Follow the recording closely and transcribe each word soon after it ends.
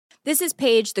This is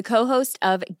Paige, the co-host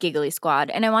of Giggly Squad,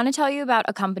 and I want to tell you about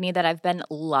a company that I've been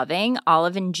loving,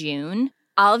 Olive & June.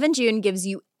 Olive & June gives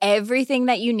you everything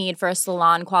that you need for a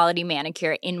salon-quality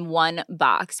manicure in one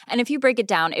box. And if you break it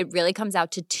down, it really comes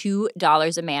out to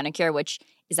 $2 a manicure, which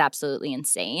is absolutely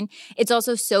insane. It's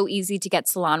also so easy to get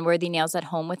salon-worthy nails at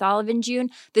home with Olive & June.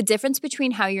 The difference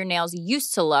between how your nails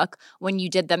used to look when you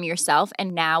did them yourself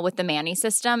and now with the Mani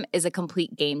system is a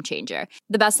complete game changer.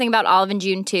 The best thing about Olive &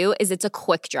 June, too, is it's a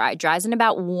quick dry. Dries in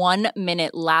about 1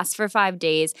 minute, lasts for 5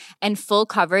 days, and full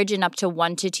coverage in up to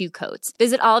 1 to 2 coats.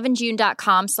 Visit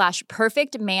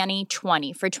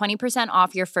oliveandjune.com/perfectmani20 for 20%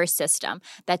 off your first system.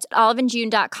 That's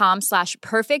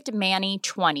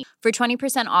oliveandjune.com/perfectmani20 for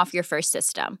 20% off your first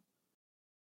system.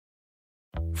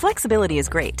 Flexibility is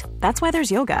great. That's why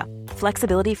there's yoga.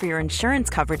 Flexibility for your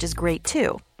insurance coverage is great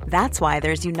too. That's why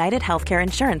there's United Healthcare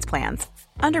Insurance Plans.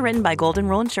 Underwritten by Golden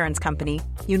Rule Insurance Company,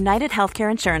 United Healthcare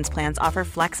Insurance Plans offer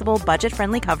flexible,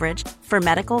 budget-friendly coverage for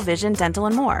medical, vision, dental,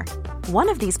 and more. One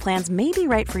of these plans may be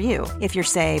right for you if you're,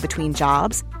 say, between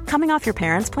jobs, coming off your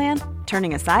parents' plan,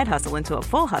 turning a side hustle into a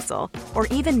full hustle, or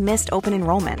even missed open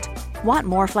enrollment. Want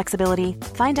more flexibility?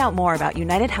 Find out more about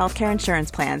United Healthcare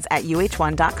Insurance Plans at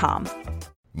uh1.com.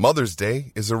 Mother's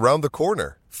Day is around the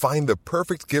corner. Find the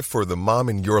perfect gift for the mom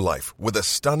in your life with a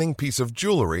stunning piece of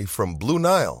jewelry from Blue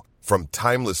Nile. From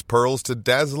timeless pearls to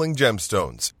dazzling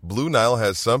gemstones, Blue Nile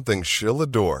has something she'll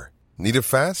adore. Need it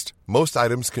fast? Most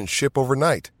items can ship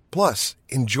overnight. Plus,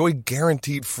 enjoy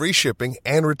guaranteed free shipping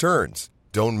and returns.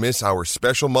 Don't miss our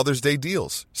special Mother's Day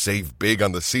deals. Save big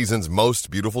on the season's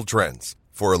most beautiful trends.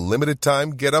 For a limited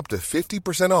time, get up to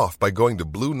 50% off by going to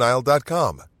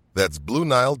BlueNile.com. That's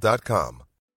BlueNile.com.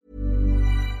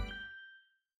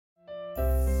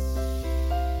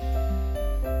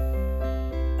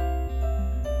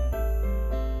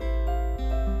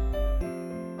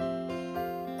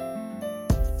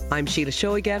 I'm Sheila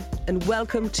Shoiga, and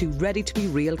welcome to Ready to Be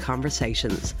Real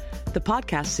Conversations, the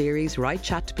podcast series where I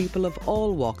chat to people of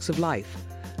all walks of life.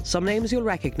 Some names you'll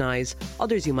recognise,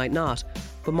 others you might not,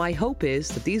 but my hope is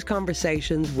that these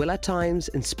conversations will at times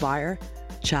inspire,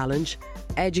 challenge,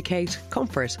 educate,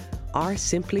 comfort, or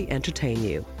simply entertain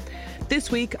you.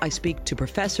 This week I speak to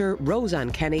Professor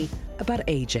Roseanne Kenny about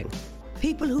ageing.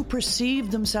 People who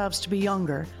perceive themselves to be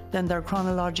younger than their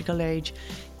chronological age,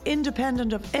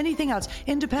 independent of anything else,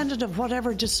 independent of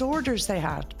whatever disorders they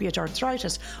had, be it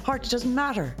arthritis, heart, it doesn't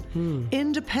matter.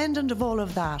 Independent of all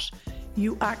of that,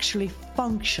 you actually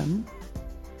function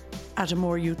at a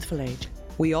more youthful age.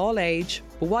 We all age,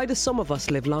 but why do some of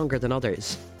us live longer than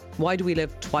others? Why do we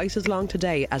live twice as long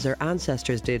today as our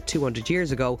ancestors did 200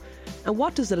 years ago? And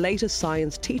what does the latest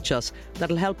science teach us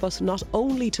that'll help us not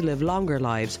only to live longer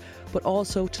lives, but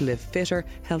also to live fitter,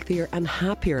 healthier and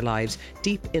happier lives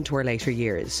deep into our later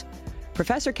years?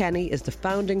 Professor Kenny is the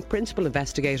founding principal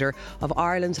investigator of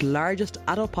Ireland's largest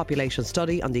adult population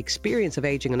study on the experience of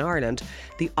ageing in Ireland,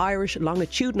 the Irish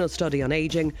Longitudinal Study on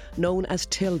Ageing, known as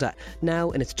TILDA,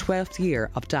 now in its 12th year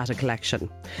of data collection.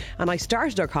 And I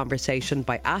started our conversation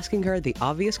by asking her the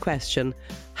obvious question: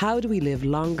 how do we live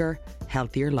longer,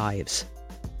 healthier lives?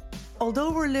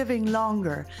 Although we're living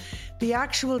longer, the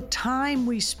actual time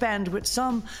we spend with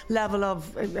some level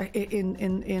of,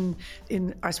 in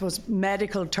I suppose,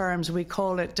 medical terms, we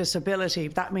call it disability.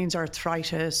 That means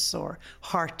arthritis or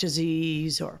heart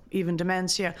disease or even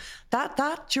dementia.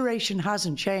 That duration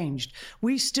hasn't changed.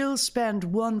 We still spend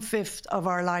 1/5 of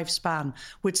our lifespan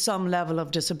with some level of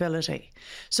disability.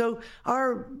 So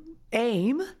our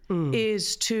aim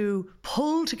is to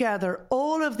pull together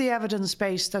all of the evidence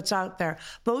base that's out there,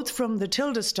 both from the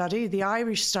TILDA study, the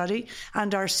Irish study,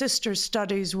 and our sister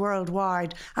studies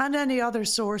worldwide, and any other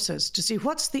sources, to see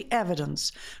what's the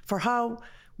evidence for how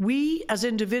we as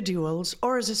individuals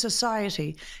or as a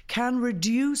society can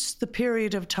reduce the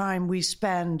period of time we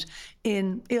spend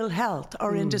in ill health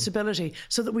or in disability,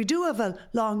 so that we do have a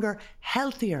longer,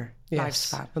 healthier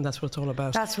lifespan. And that's what it's all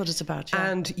about. That's what it's about, yeah.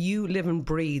 And you live and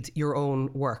breathe your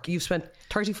own work. You've spent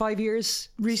 35 years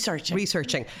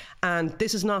researching. And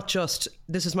this is not just,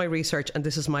 this is my research and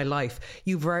this is my life.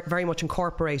 You've very much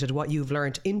incorporated what you've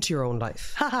learned into your own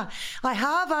life. I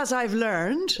have, as I've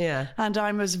learned. Yeah. And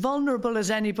I'm as vulnerable as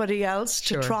anybody else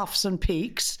to troughs and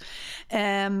peaks.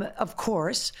 Of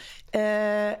course.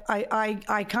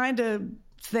 I kind of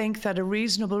think that a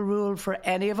reasonable rule for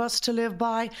any of us to live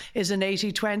by is an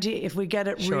 80-20. If we get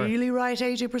it really right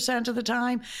 80% of the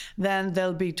time, then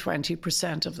there'll be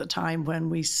 20% of the time when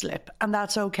we slip. And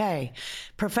that's okay.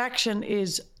 Perfection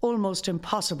is almost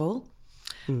impossible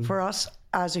for us.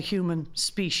 as a human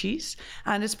species,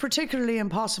 and it's particularly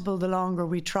impossible the longer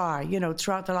we try,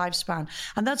 throughout the lifespan.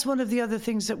 And that's one of the other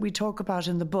things that we talk about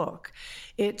in the book.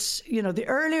 It's, the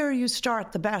earlier you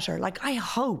start, the better. Like, I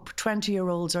hope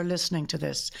 20-year-olds are listening to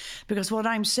this, because what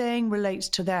I'm saying relates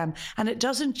to them, and it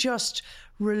doesn't just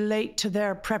relate to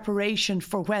their preparation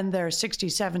for when they're 60,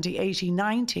 70, 80,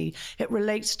 90. It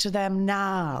relates to them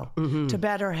now, to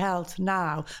better health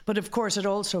now. But of course, it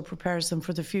also prepares them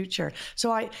for the future.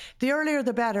 So the earlier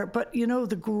the better. But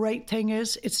the great thing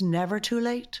is it's never too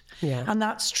late. Yeah. And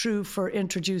that's true for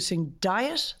introducing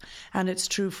diet, and it's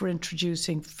true for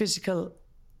introducing physical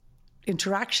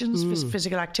interactions,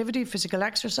 physical activity, physical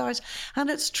exercise, and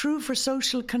it's true for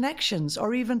social connections,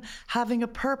 or even having a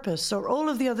purpose, or all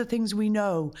of the other things we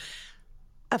know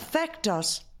affect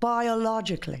us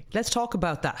biologically. Let's talk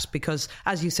about that, because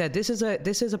as you said, this is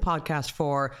a podcast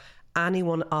for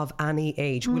anyone of any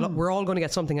age. We're all going to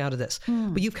get something out of this.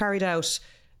 But you've carried out,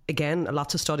 again,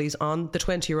 lots of studies on the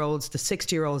 20-year-olds, the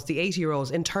 60-year-olds, the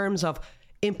 80-year-olds in terms of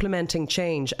implementing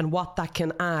change and what that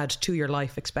can add to your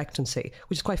life expectancy,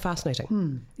 which is quite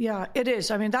fascinating. Yeah, it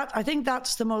is. I mean, I think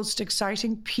that's the most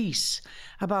exciting piece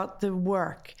about the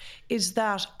work, is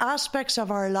that aspects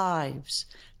of our lives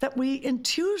that we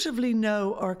intuitively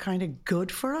know are kind of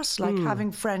good for us, like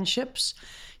having friendships,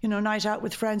 night out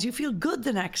with friends, you feel good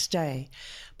the next day.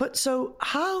 But so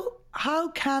how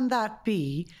can that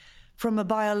be from a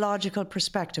biological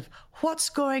perspective? What's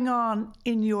going on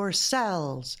in your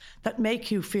cells that make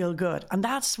you feel good? And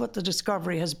that's what the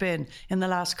discovery has been in the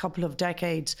last couple of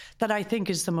decades that I think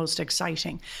is the most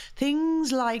exciting.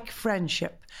 Things like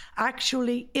friendship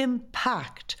actually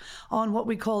impact on what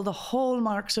we call the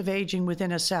hallmarks of aging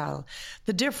within a cell,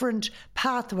 the different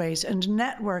pathways and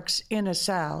networks in a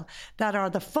cell that are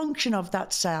the function of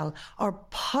that cell are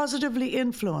positively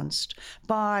influenced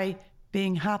by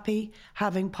being happy,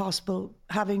 having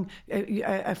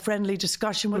a friendly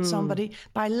discussion with somebody,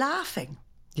 by laughing,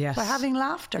 by having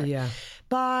laughter,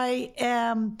 by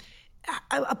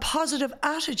a positive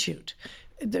attitude.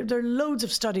 There are loads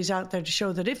of studies out there to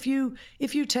show that if you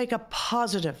take a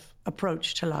positive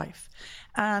approach to life,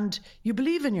 and you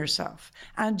believe in yourself,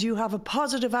 and you have a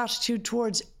positive attitude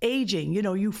towards aging,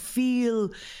 you feel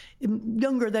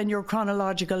younger than your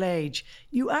chronological age,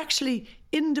 you actually,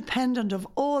 independent of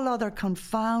all other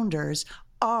confounders,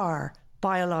 are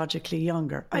biologically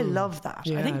younger. I love that.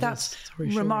 Yeah, I think that's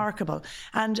remarkable.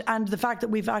 And the fact that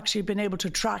we've actually been able to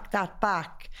track that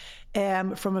back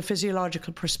from a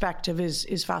physiological perspective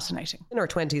is fascinating. In our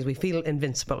 20s, we feel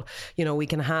invincible. We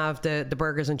can have the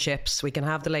burgers and chips, we can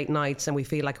have the late nights, and we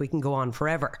feel like we can go on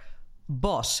forever.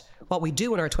 But what we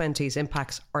do in our 20s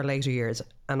impacts our later years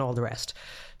and all the rest.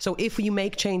 So if you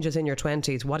make changes in your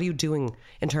 20s, what are you doing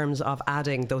in terms of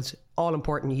adding those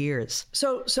all-important years?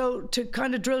 So to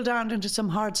kind of drill down into some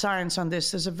hard science on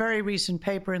this, there's a very recent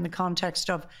paper in the context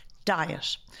of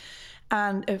diet,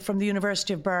 and from the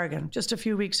University of Bergen just a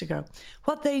few weeks ago.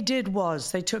 What they did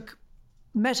was they took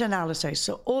meta-analysis,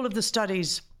 so all of the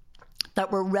studies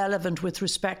that were relevant with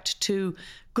respect to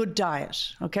good diet,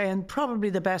 okay? And probably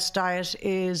the best diet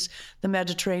is the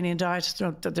Mediterranean diet.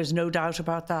 There's no doubt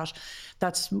about that.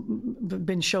 That's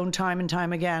been shown time and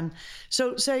time again.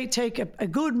 So say take a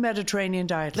good Mediterranean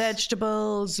diet,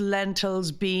 vegetables,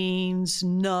 lentils, beans,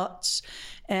 nuts,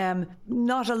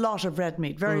 not a lot of red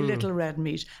meat, very little red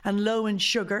meat, and low in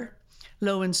sugar,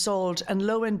 low in salt, and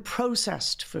low in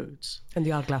processed foods. And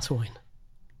the odd glass of wine.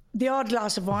 The odd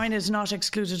glass of wine is not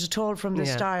excluded at all from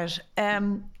this diet.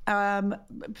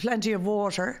 Plenty of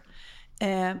water.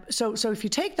 So if you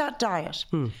take that diet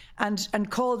and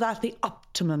call that the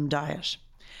optimum diet,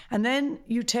 and then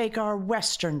you take our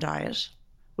Western diet,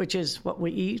 which is what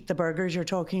we eat, the burgers you're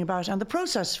talking about, and the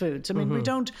processed foods. I mean, we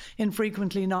don't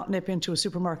infrequently not nip into a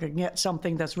supermarket and get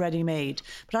something that's ready-made.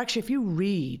 But actually, if you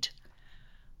read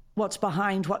what's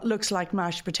behind what looks like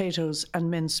mashed potatoes and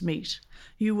minced meat,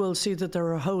 you will see that there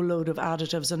are a whole load of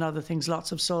additives and other things,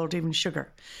 lots of salt, even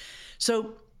sugar.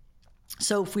 So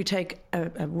if we take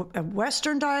a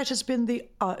Western diet has been the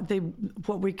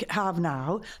what we have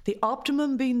now, the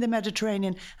optimum being the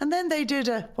Mediterranean, and then they did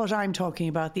what I'm talking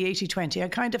about, the 80-20, a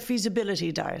kind of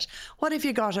feasibility diet. What if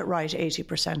you got it right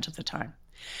 80% of the time?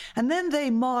 And then they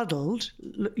modelled,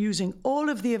 using all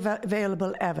of the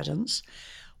available evidence,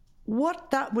 what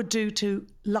that would do to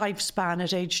lifespan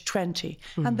at age 20.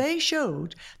 And they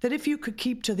showed that if you could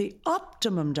keep to the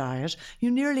optimum diet,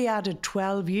 you nearly added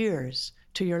 12 years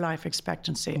to your life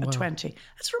expectancy at 20.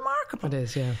 That's remarkable. It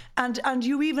is, yeah. And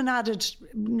you even added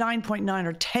 9.9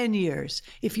 or 10 years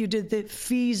if you did the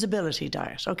feasibility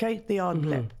diet, okay? The odd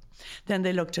blip. Then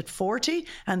they looked at 40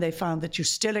 and they found that you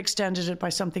still extended it by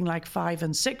something like 5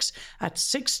 and 6. At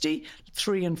 60,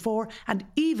 3 and 4. And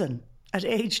even at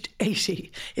age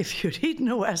 80, if you'd eaten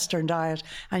a Western diet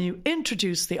and you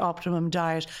introduced the optimum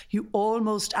diet, you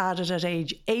almost added at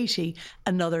age 80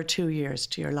 another 2 years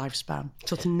to your lifespan.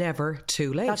 So it's never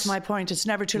too late. That's my point. It's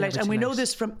never too late. And we know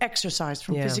this from exercise,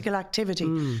 from physical activity.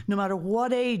 No matter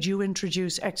what age you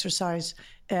introduce exercise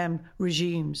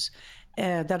regimes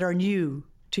that are new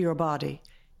to your body,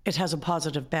 it has a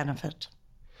positive benefit.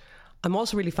 I'm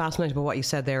also really fascinated by what you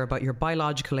said there about your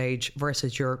biological age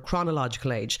versus your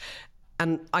chronological age.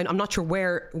 And I'm not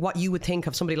sure what you would think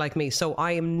of somebody like me. So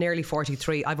I am nearly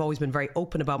 43. I've always been very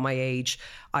open about my age.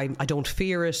 I don't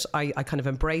fear it. I kind of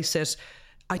embrace it.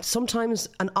 I sometimes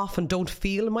and often don't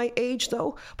feel my age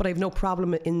though, but I have no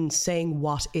problem in saying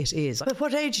what it is. But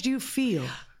what age do you feel?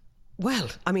 Well,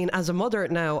 I mean, as a mother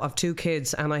now of 2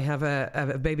 kids and I have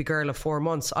a baby girl of 4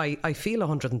 months, I feel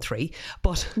 103.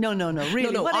 But No,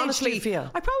 really. No, what honestly, age do you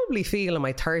feel? I probably feel in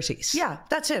my 30s. Yeah,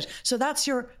 that's it. So that's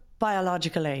your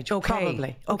biological age,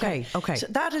 probably. Okay. So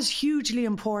that is hugely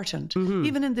important.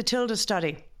 Even in the Tilda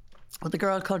study, with the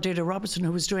girl called Deirdre Robertson,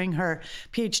 who was doing her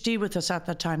PhD with us at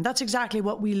that time, that's exactly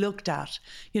what we looked at.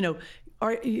 You know,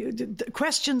 the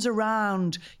questions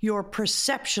around your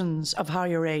perceptions of how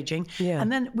you're aging. Yeah.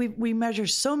 And then we measure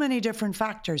so many different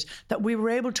factors that we were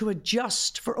able to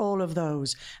adjust for all of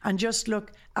those and just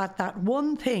look at that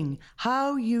one thing,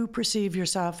 how you perceive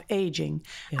yourself aging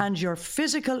and your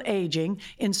physical aging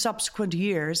in subsequent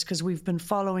years, because we've been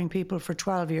following people for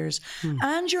 12 years,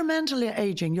 and your mental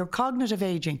aging, your cognitive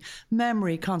aging,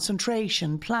 memory,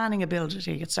 concentration, planning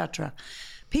ability, etc.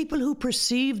 People who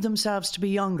perceive themselves to be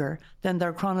younger than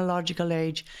their chronological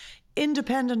age,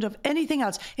 independent of anything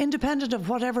else, independent of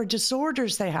whatever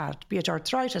disorders they had, be it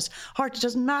arthritis, heart, it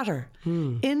doesn't matter.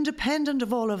 Independent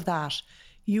of all of that,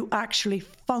 you actually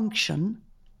function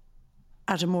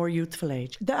at a more youthful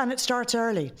age. And it starts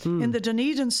early. In the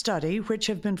Dunedin study, which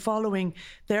have been following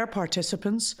their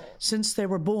participants since they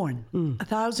were born,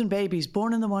 1,000 babies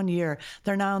born in the 1 year,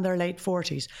 they're now in their late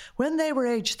 40s. When they were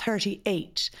age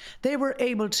 38, they were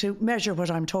able to measure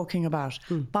what I'm talking about,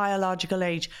 biological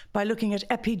age, by looking at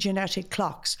epigenetic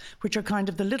clocks, which are kind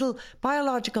of the little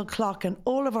biological clock in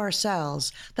all of our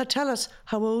cells that tell us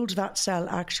how old that cell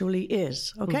actually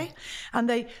is, okay? And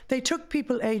they took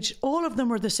people aged, all of them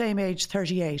were the same age,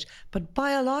 38, but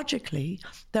biologically,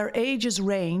 their ages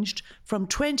ranged from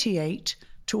 28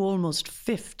 to almost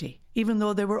 50, even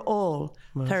though they were all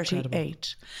 38. Incredible.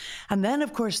 And then,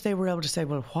 of course, they were able to say,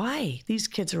 well, why? These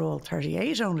kids are all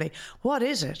 38 only. What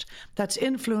is it that's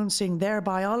influencing their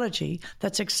biology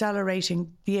that's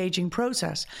accelerating the aging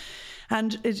process?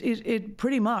 And it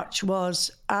pretty much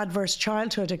was adverse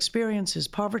childhood experiences,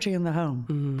 poverty in the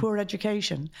home, poor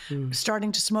education,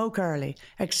 starting to smoke early,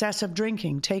 excessive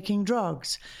drinking, taking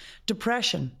drugs,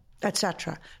 depression,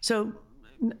 etc. So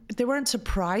they weren't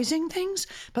surprising things,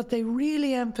 but they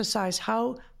really emphasize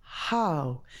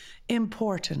how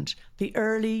important the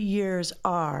early years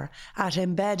are at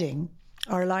embedding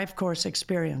our life course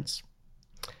experience.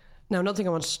 Now, another thing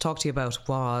I wanted to talk to you about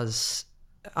was,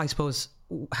 I suppose,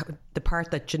 the part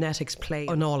that genetics play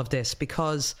in all of this,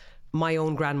 because my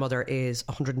own grandmother is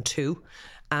 102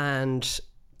 and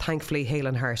thankfully hale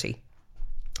and hearty.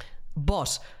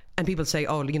 And people say,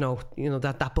 oh, you know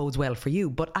that bodes well for you,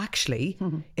 but actually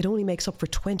it only makes up for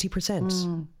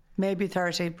 20%. Maybe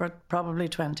 30, but probably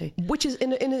 20. Which is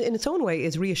in its own way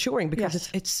is reassuring, because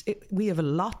we have a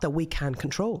lot that we can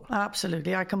control.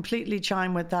 Absolutely. I completely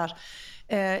chime with that.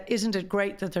 Isn't it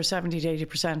great that there's 70 to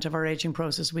 80% of our aging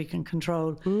process we can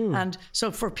control? And so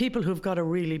for people who've got a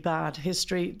really bad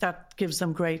history, that gives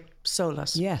them great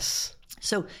solace. Yes.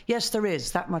 So, yes, there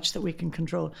is that much that we can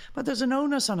control, but there's an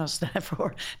onus on us,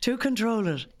 therefore, to control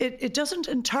it. It doesn't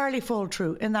entirely fall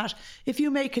true in that if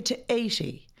you make it to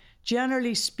 80,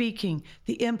 generally speaking,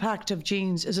 the impact of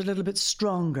genes is a little bit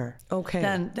stronger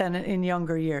than in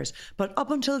younger years. But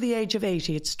up until the age of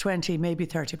 80, it's 20, maybe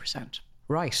 30%.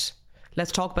 Right.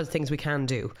 Let's talk about the things we can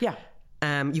do. Yeah.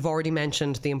 You've already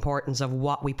mentioned the importance of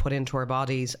what we put into our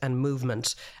bodies and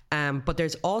movement. But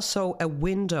there's also a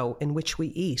window in which we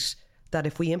eat that,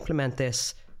 if we implement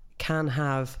this, can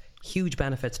have huge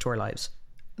benefits to our lives.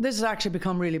 This has actually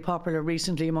become really popular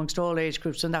recently amongst all age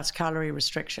groups, and that's calorie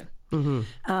restriction.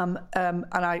 And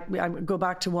I go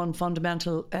back to one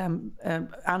fundamental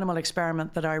animal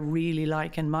experiment that I really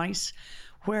like in mice,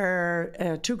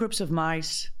 where two groups of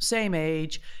mice, same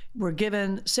age, were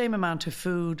given same amount of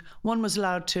food. One was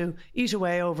allowed to eat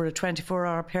away over a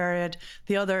 24-hour period.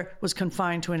 The other was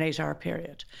confined to an 8-hour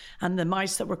period. And the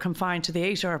mice that were confined to the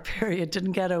 8-hour period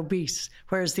didn't get obese,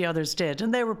 whereas the others did.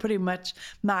 And they were pretty much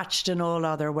matched in all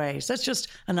other ways. That's just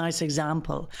a nice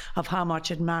example of how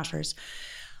much it matters.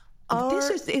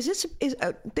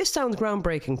 This sounds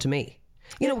groundbreaking to me.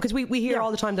 You know, because we hear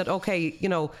all the time that, okay, you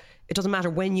know, it doesn't matter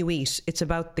when you eat, it's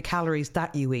about the calories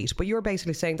that you eat. But you're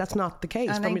basically saying that's not the case.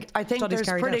 I think there's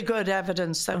pretty good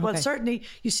evidence that, well, certainly,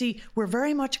 you see, we're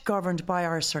very much governed by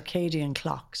our circadian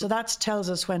clock. So that tells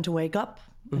us when to wake up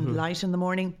in light in the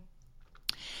morning.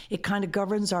 It kind of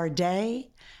governs our day,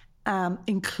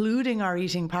 including our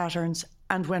eating patterns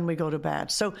and when we go to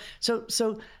bed. So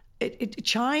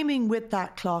chiming with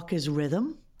that clock is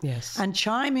rhythm. Yes. And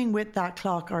chiming with that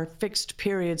clock are fixed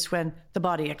periods when the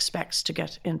body expects to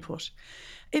get input.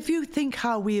 If you think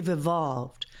how we have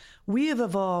evolved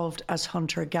as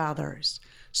hunter-gatherers.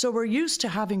 So we're used to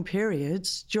having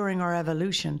periods during our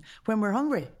evolution when we're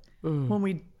hungry, when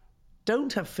we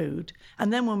don't have food.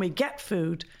 And then when we get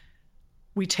food,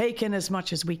 we take in as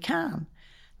much as we can.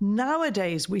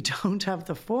 Nowadays, we don't have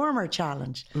the former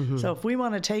challenge. So if we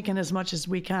want to take in as much as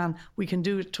we can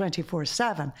do it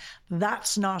 24/7.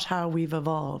 That's not how we've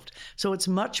evolved. So it's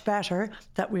much better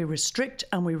that we restrict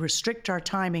our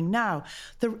timing now.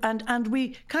 And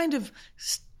we kind of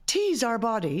tease our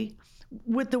body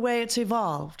with the way it's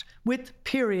evolved, with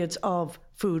periods of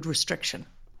food restriction.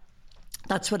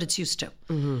 That's what it's used to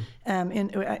in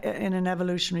an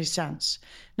evolutionary sense.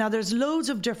 Now, there's loads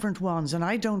of different ones, and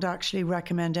I don't actually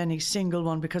recommend any single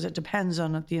one because it depends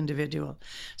on the individual.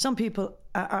 Some people,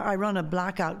 I run a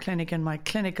blackout clinic in my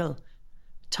clinical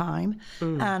time,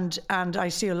 and I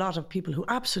see a lot of people who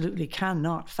absolutely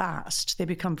cannot fast. They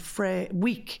become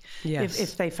weak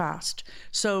if they fast.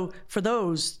 So for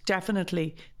those,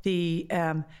 definitely the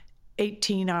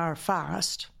 18-hour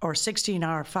fast or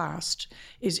 16-hour fast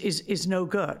is no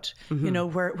good, you know,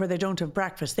 where they don't have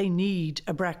breakfast. They need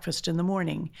a breakfast in the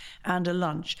morning and a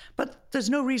lunch. But there's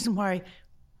no reason why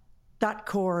that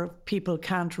core of people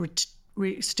can't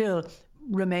still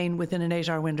remain within an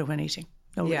 8-hour window when eating.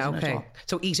 No reason at all.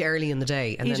 So eat early in the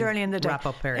day and then wrap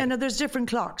up early. And there's different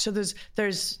clocks. So there's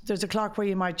a clock where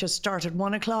you might just start at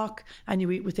 1 o'clock and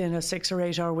you eat within a 6 or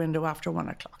 8 hour window after 1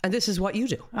 o'clock. And this is what you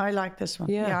do. I like this one.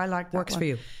 Yeah, I like that. Works for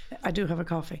you. I do have a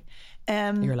coffee.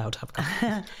 You're allowed to have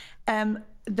coffee.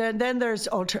 Then there's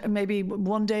maybe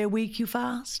 1 day a week you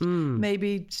fast.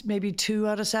 Maybe 2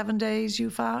 out of 7 days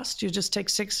you fast. You just take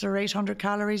 600 or 800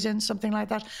 calories in, something like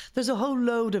that. There's a whole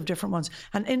load of different ones.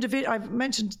 And I've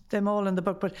mentioned them all in the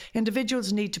book, but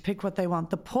individuals need to pick what they want.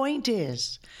 The point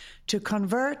is to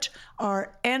convert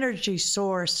our energy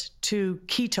source to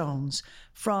ketones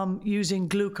from using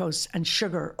glucose and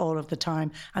sugar all of the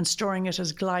time and storing it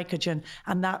as glycogen,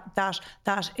 and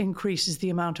that increases the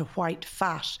amount of white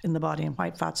fat in the body, and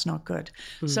white fat's not good.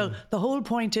 So the whole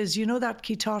point is, you know, that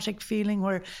ketotic feeling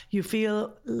where you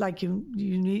feel like you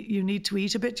need to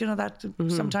eat a bit, you know, that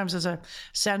sometimes there's a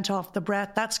scent off the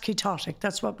breath. That's ketotic.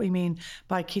 That's what we mean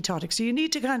by ketotic. So you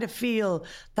need to kind of feel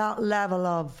that level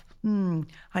of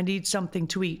I need something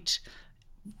to eat.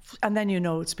 And then you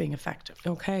know it's being effective.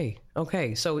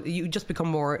 Okay. So you just become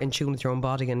more in tune with your own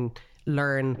body and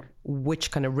learn which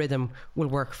kind of rhythm will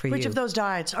work for you. Which of those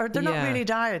diets? They're not really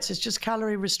diets. It's just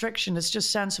calorie restriction. It's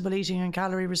just sensible eating and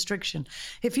calorie restriction.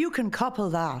 If you can couple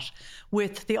that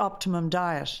with the optimum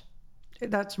diet,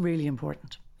 that's really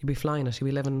important. You'll be flying it. You'll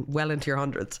be living well into your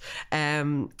hundreds.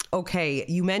 Okay,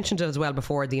 you mentioned it as well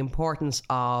before, the importance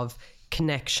of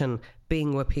connection,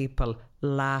 being with people,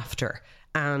 laughter.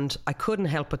 And I couldn't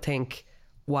help but think,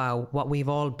 wow, what we've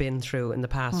all been through in the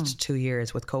past 2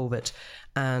 years with COVID.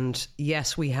 And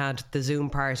yes, we had the Zoom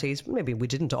parties. Maybe we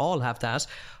didn't all have that,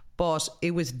 but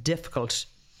it was difficult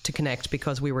to connect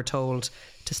because we were told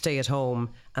to stay at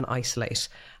home and isolate.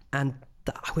 And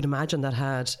I would imagine that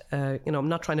had, I'm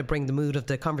not trying to bring the mood of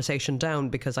the conversation down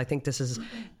because I think this is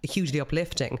hugely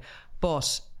uplifting,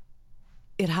 but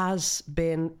it has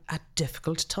been a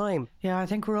difficult time. Yeah, I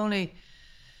think we're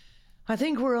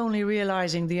only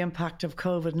realising the impact of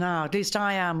COVID now. At least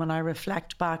I am when I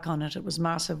reflect back on it. It was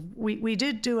massive. We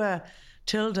did do a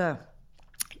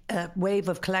wave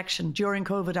of collection during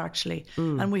COVID, actually.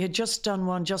 And we had just done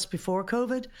one just before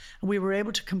COVID. And we were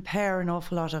able to compare an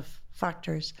awful lot of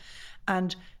factors.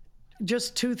 And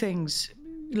just two things.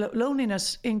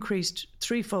 Loneliness increased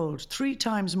threefold, 3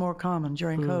 times more common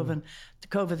during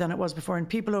COVID than it was before. And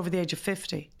people over the age of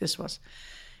 50, this was.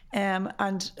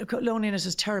 And loneliness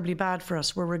is terribly bad for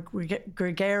us. We're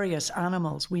gregarious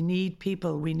animals. We need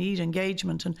people. We need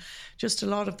engagement. And just a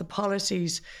lot of the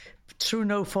policies, through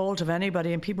no fault of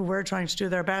anybody, and people were trying to do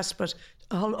their best, but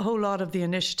a whole lot of the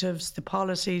initiatives, the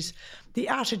policies, the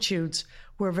attitudes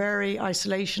were very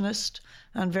isolationist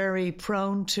and very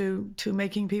prone to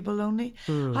making people lonely.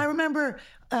 I remember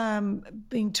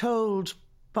being told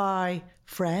by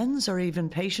friends or even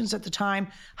patients at the time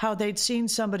how they'd seen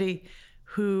somebody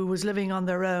who was living on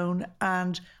their own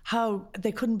and how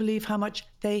they couldn't believe how much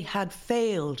they had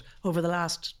failed over the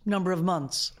last number of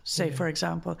months, say, for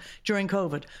example, during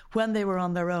COVID, when they were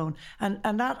on their own. And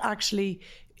that actually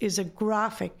is a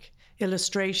graphic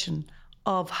illustration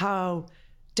of how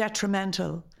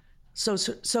detrimental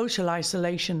social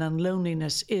isolation and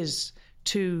loneliness is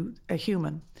to a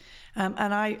human.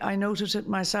 And I noticed it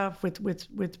myself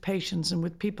with patients and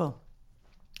with people.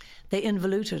 They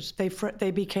involuted,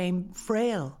 they became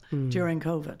frail during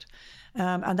COVID.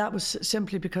 And that was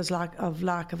simply because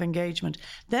lack of engagement.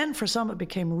 Then for some, it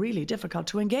became really difficult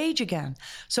to engage again.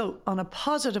 So on a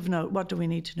positive note, what do we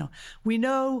need to know? We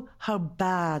know how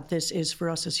bad this is for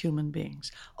us as human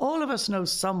beings. All of us know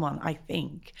someone, I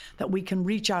think, that we can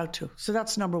reach out to. So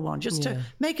that's number one, just to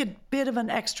make a bit of an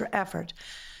extra effort.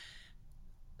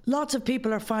 Lots of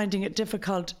people are finding it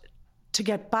difficult to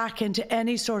get back into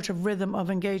any sort of rhythm of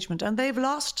engagement. And they've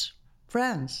lost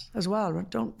friends as well.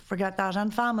 Don't forget that.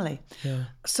 And family. Yeah.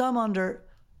 Some under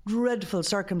dreadful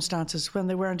circumstances when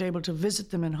they weren't able to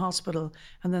visit them in hospital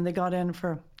and then they got in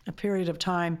for a period of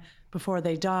time before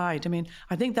they died. I mean,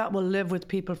 I think that will live with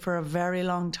people for a very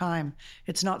long time.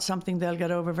 It's not something they'll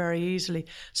get over very easily.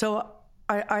 So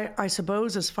I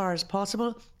suppose as far as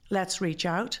possible, let's reach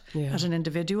out at an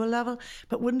individual level.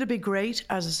 But wouldn't it be great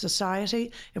as a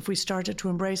society if we started to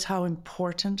embrace how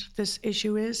important this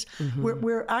issue is?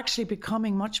 We're actually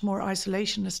becoming much more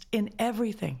isolationist in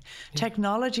everything.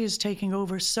 Technology is taking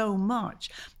over so much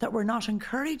that we're not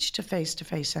encouraged to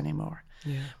face anymore.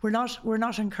 We're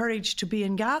not encouraged to be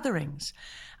in gatherings.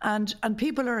 And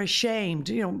people are ashamed.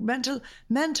 You know,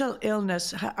 mental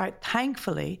illness,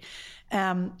 thankfully,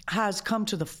 has come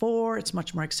to the fore. It's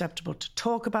much more acceptable to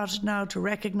talk about it now, to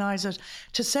recognise it.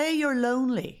 To say you're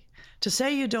lonely, to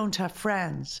say you don't have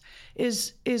friends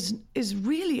is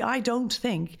really, I don't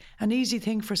think, an easy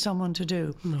thing for someone to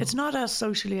do. No. It's not as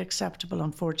socially acceptable,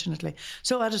 unfortunately.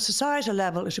 So at a societal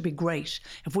level, it would be great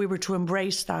if we were to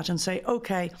embrace that and say,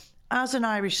 OK, as an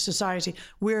Irish society,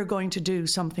 we're going to do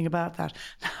something about that.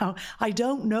 Now, I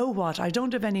don't know what. I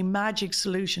don't have any magic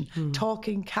solution.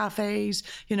 Talking cafes,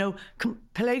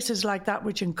 places like that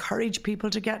which encourage people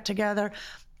to get together,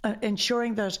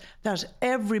 ensuring that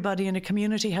everybody in a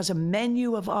community has a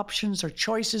menu of options or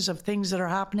choices of things that are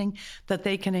happening that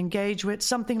they can engage with,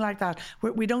 something like that.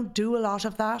 We don't do a lot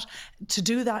of that. To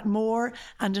do that more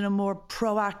and in a more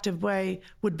proactive way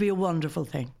would be a wonderful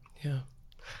thing. Yeah.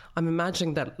 I'm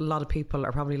imagining that a lot of people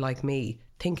are probably like me,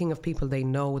 thinking of people they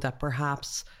know that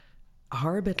perhaps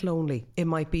are a bit lonely. It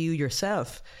might be you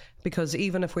yourself, because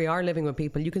even if we are living with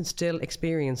people, you can still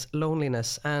experience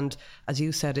loneliness. And as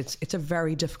you said, it's a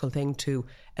very difficult thing to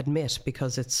admit,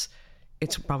 because it's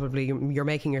probably, you're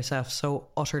making yourself so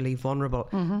utterly vulnerable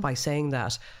by saying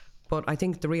that. But I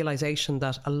think the realisation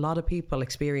that a lot of people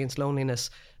experience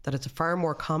loneliness, that it's far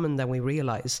more common than we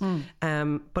realise.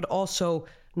 But also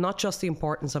not just the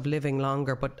importance of living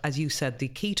longer, but as you said, the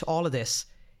key to all of this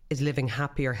is living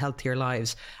happier, healthier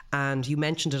lives. And you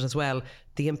mentioned it as well,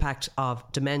 the impact of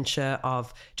dementia,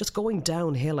 of just going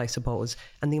downhill, I suppose,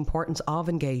 and the importance of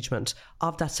engagement,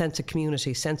 of that sense of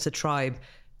community, sense of tribe,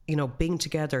 being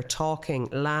together, talking,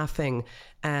 laughing,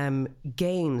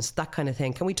 games, that kind of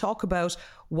thing. Can we talk about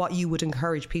what you would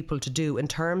encourage people to do in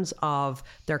terms of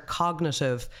their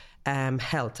cognitive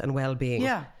health and well-being?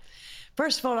 Yeah.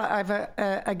 First of all, I've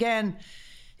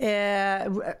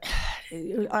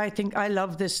I think I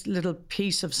love this little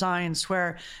piece of science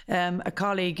where a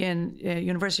colleague in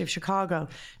University of Chicago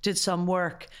did some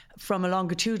work from a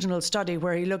longitudinal study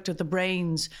where he looked at the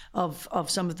brains of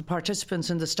some of the participants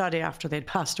in the study after they'd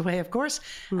passed away, of course.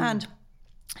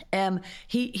 And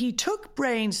he took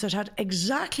brains that had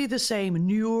exactly the same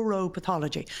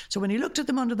neuropathology. So when he looked at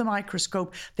them under the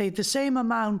microscope, they had the same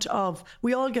amount of,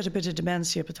 we all get a bit of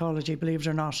dementia pathology, believe it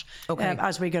or not,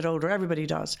 as we get older. Everybody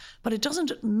does. But it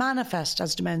doesn't manifest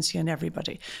as dementia in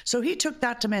everybody. So he took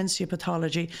that dementia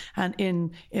pathology and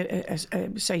in,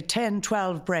 say, 10,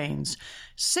 12 brains,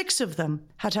 6 of them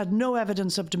had no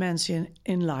evidence of dementia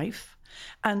in life.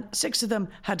 And 6 of them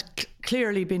had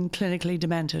clearly been clinically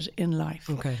demented in life.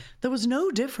 Okay. There was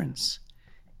no difference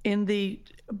in the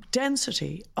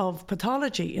density of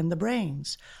pathology in the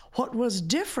brains. What was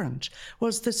different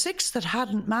was the 6 that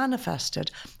hadn't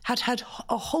manifested had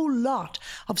a whole lot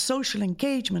of social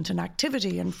engagement and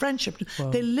activity and friendship.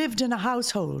 Wow. They lived in a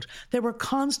household. They were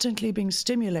constantly being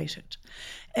stimulated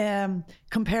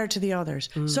compared to the others.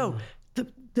 So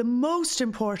the most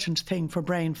important thing for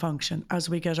brain function as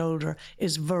we get older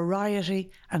is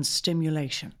variety and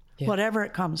stimulation, whatever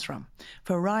it comes from.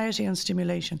 Variety and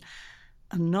stimulation.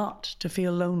 And not to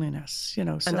feel loneliness, you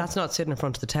know. So. And that's not sitting in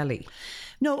front of the telly.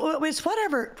 No, it's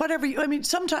whatever you, I mean,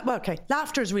 sometimes, well, okay,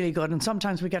 laughter is really good, and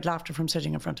sometimes we get laughter from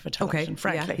sitting in front of a television,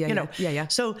 frankly, you know. Yeah.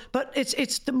 So, but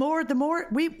it's the more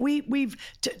we've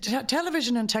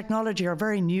television and technology are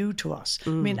very new to us.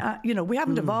 I mean, you know, we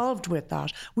haven't evolved with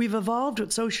that. We've evolved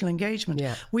with social engagement.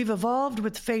 Yeah. We've evolved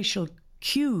with facial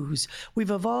cues.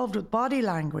 We've evolved with body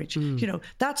language. You know,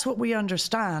 that's what we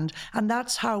understand, and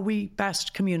that's how we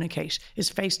best communicate,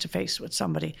 is face to face with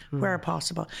somebody where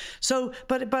possible. So,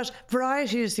 but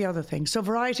variety is the other thing. So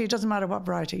variety, it doesn't matter what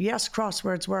variety. Yes,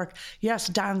 crosswords work. Yes,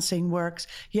 dancing works.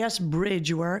 Yes,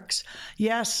 bridge works.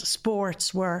 Yes,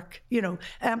 sports work. You know,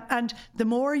 and the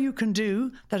more you can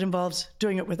do that involves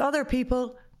doing it with other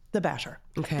people, the better.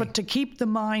 Okay. But to keep the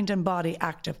mind and body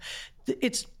active,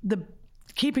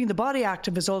 keeping the body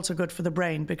active is also good for the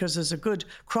brain, because there's a good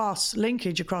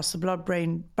linkage across the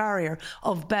blood-brain barrier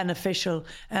of beneficial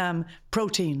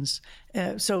proteins.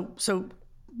 So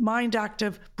mind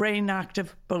active, brain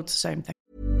active, both the same thing.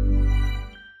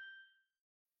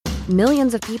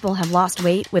 Millions of people have lost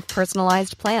weight with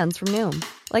personalized plans from Noom.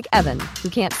 Like Evan, who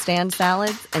can't stand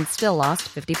salads and still lost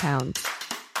 50 pounds.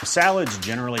 Salads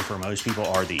generally for most people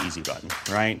are the easy button,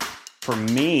 right? For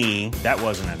me, that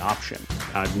wasn't an option.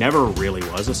 I never really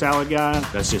was a salad guy.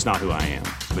 That's just not who I am.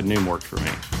 But Noom worked for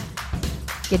me.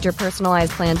 Get your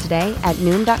personalized plan today at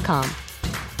Noom.com.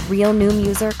 Real Noom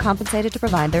user compensated to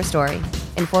provide their story.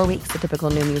 In 4 weeks, the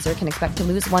typical Noom user can expect to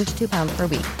lose 1 to 2 pounds per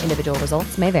week. Individual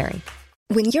results may vary.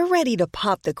 When you're ready to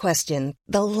pop the question,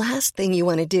 the last thing you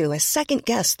want to do is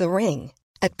second-guess the ring.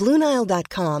 At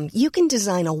BlueNile.com, you can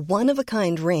design a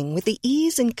one-of-a-kind ring with the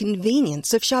ease and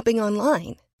convenience of shopping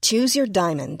online. Choose your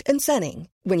diamond and setting.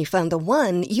 When you find the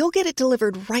one, you'll get it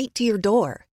delivered right to your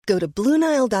door. Go to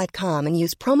BlueNile.com and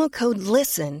use promo code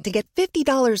LISTEN to get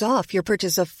 $50 off your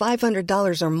purchase of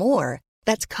 $500 or more.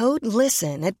 That's code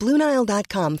LISTEN at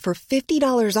BlueNile.com for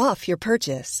 $50 off your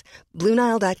purchase.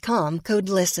 BlueNile.com, code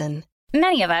LISTEN.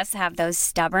 Many of us have those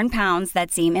stubborn pounds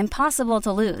that seem impossible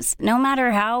to lose, no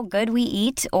matter how good we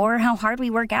eat or how hard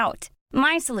we work out.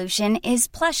 My solution is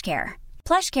PlushCare.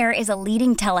 PlushCare is a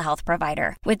leading telehealth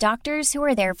provider with doctors who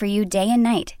are there for you day and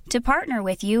night to partner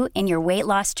with you in your weight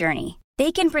loss journey.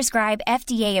 They can prescribe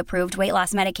FDA-approved weight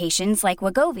loss medications like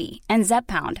Wegovy and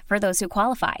Zepbound for those who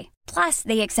qualify. Plus,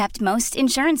 they accept most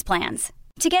insurance plans.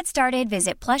 To get started,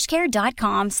 visit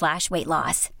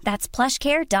plushcare.com/weightloss. That's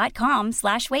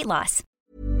plushcare.com/weightloss.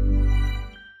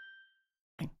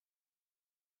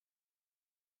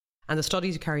 And the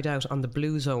studies you carried out on the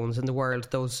blue zones in the world,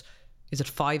 those... Is it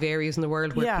 5 areas in the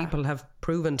world where people have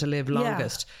proven to live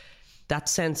longest? That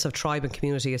sense of tribe and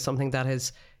community is something that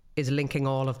is linking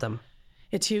all of them.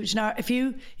 It's huge. Now, if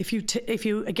you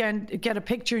again get a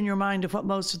picture in your mind of what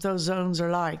most of those zones are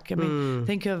like, I mean,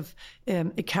 think of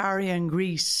Icaria in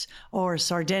Greece or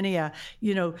Sardinia.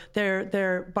 You know,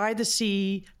 they're by the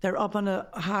sea, they're up on a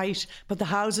height, but the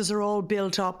houses are all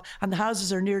built up, and the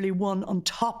houses are nearly one on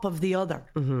top of the other,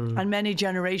 and many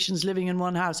generations living in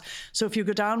one house. So if you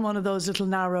go down one of those little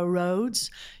narrow roads,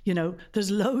 you know,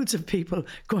 there's loads of people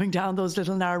going down those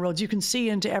little narrow roads. You can see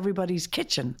into everybody's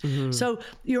kitchen. So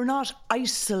you're not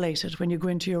isolated when you go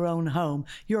into your own home.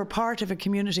 You're part of a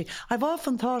community. I've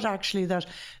often thought, actually, that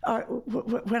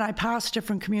when I pass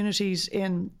different communities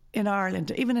in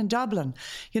Ireland, even in Dublin,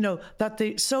 you know, that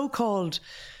the so-called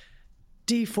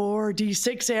D4,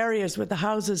 D6 areas with the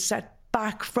houses set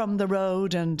back from the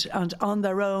road and on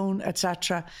their own,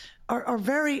 etc., are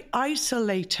very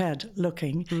isolated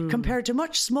looking compared to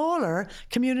much smaller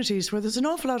communities where there's an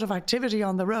awful lot of activity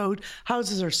on the road.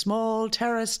 Houses are small,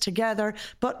 terraced together,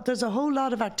 but there's a whole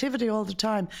lot of activity all the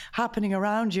time happening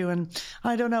around you. And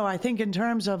I don't know, I think in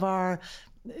terms of our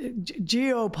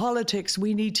geopolitics,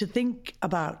 we need to think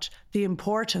about the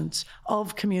importance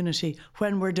of community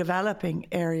when we're developing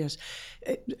areas.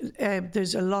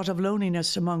 There's a lot of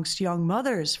loneliness amongst young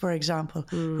mothers, for example,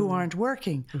 who aren't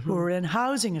working, who are in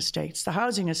housing estates. The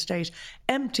housing estate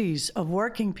empties of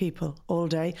working people all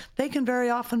day. They can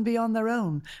very often be on their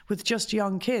own with just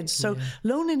young kids. So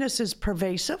loneliness is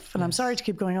pervasive. And I'm sorry to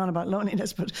keep going on about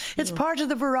loneliness, but it's part of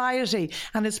the variety,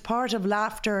 and it's part of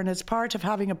laughter, and it's part of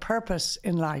having a purpose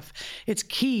in life. It's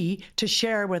key to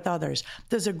share with others.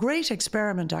 There's a great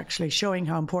experiment actually showing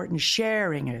how important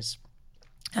sharing is.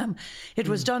 It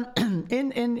was done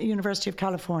in the University of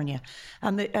California,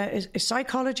 and the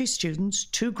psychology students,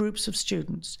 2 groups of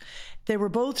students, they were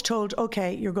both told,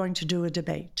 okay, you're going to do a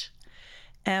debate.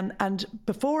 And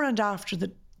before and after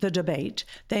the debate,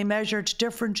 they measured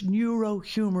different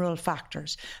neurohumoral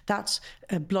factors. That's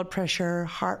blood pressure,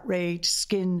 heart rate,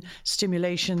 skin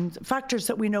stimulation, factors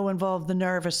that we know involve the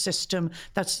nervous system.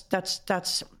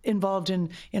 That's involved in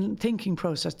thinking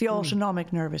process, the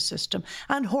autonomic nervous system,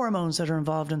 and hormones that are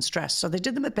involved in stress. So they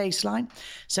did them at baseline,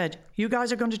 said, you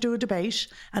guys are going to do a debate,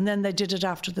 and then they did it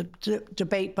after the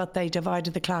debate, but they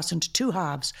divided the class into 2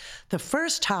 halves. The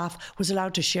first half was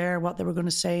allowed to share what they were going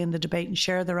to say in the debate and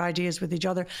share their ideas with each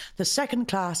other. The second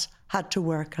class had to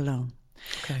work alone.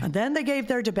 Okay. And then they gave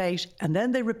their debate, and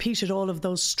then they repeated all of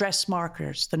those stress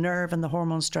markers, the nerve and the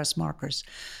hormone stress markers.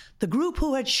 The group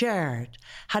who had shared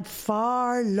had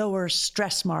far lower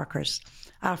stress markers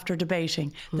after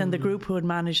debating than the group who had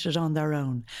managed it on their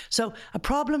own. So a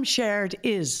problem shared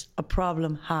is a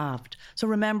problem halved. So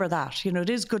remember that. It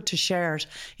is good to share it,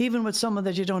 even with someone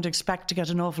that you don't expect to get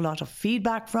an awful lot of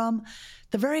feedback from.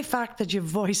 The very fact that you've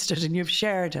voiced it and you've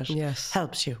shared it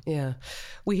helps you. Yeah.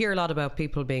 We hear a lot about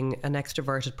people being an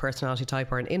extroverted personality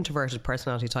type or an introverted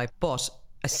personality type, but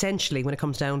essentially when it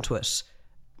comes down to it,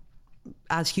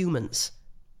 as humans,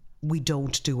 we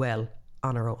don't do well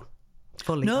on our own.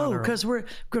 Fully no, because we're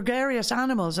gregarious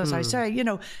animals, as I say.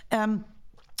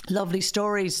 Lovely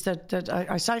stories that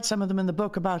I cite some of them in the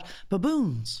book about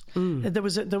baboons. There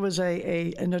was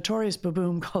a notorious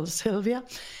baboon called Sylvia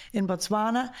in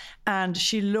Botswana, and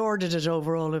she lorded it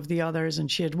over all of the others. And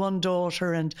she had one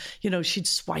daughter, and she'd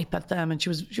swipe at them, and she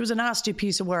was a nasty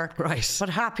piece of work, right? But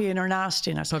happy in her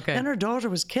nastiness. Okay. Then her daughter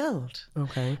was killed.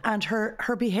 Okay. And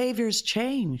her behaviours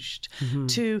changed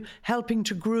to helping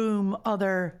to groom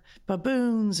other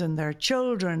baboons and their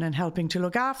children and helping to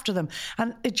look after them.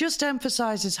 And it just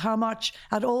emphasises how much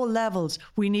at all levels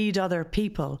we need other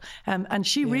people. And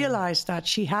she realised that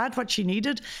she had what she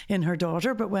needed in her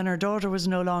daughter, but when her daughter was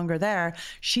no longer there,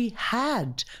 she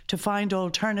had to find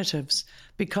alternatives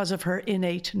because of her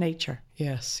innate nature.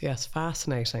 Yes,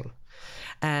 fascinating.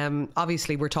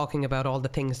 Obviously, we're talking about all the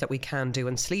things that we can do,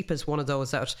 and sleep is one of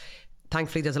those that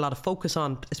thankfully there's a lot of focus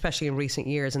on, especially in recent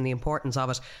years, and the importance of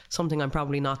it. Something I'm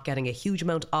probably not getting a huge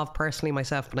amount of personally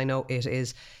myself, but I know it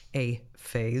is a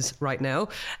phase right now.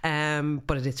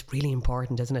 But it's really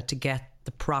important, isn't it, to get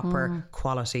the proper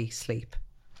quality sleep?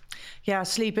 Yeah,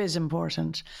 sleep is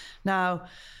important. Now,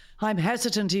 I'm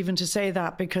hesitant even to say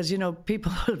that because,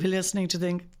 people will be listening to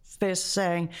this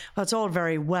saying, well, it's all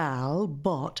very well,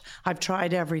 but I've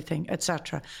tried everything,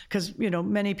 etc. Because,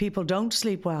 many people don't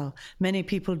sleep well. Many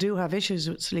people do have issues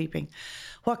with sleeping.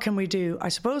 What can we do? I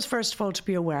suppose, first of all, to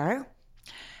be aware.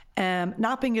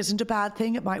 Napping isn't a bad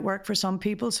thing. It might work for some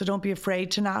people, so don't be afraid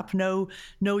to nap. Know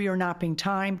your napping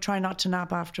time. Try not to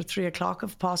nap after 3 o'clock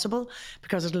if possible,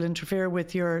 because it'll interfere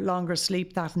with your longer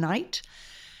sleep that night.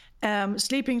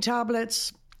 Sleeping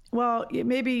tablets, well,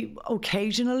 maybe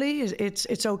occasionally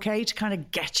it's okay to kind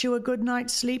of get you a good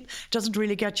night's sleep. It doesn't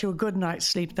really get you a good night's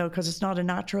sleep, though, because it's not a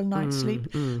natural night's sleep.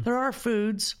 There are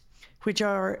foods which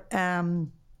are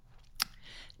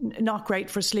not great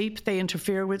for sleep. They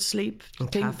interfere with sleep.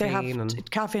 They have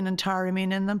caffeine and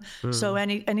tyramine in them. So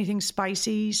anything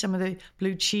spicy, some of the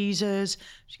blue cheeses,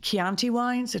 Chianti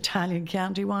wines, Italian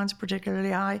Chianti wines, particularly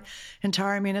high in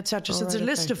tyramine, etc. So it's a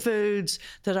list of foods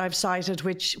that I've cited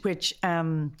which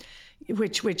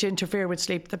interfere with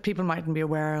sleep that people mightn't be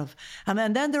aware of.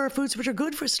 And then there are foods which are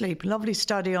good for sleep. Lovely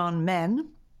study on men,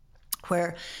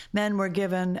 where men were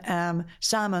given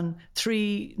salmon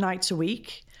 3 nights a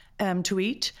week to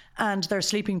eat, and their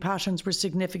sleeping patterns were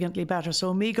significantly better. So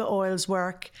omega oils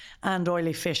work, and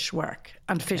oily fish work,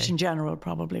 and fish in general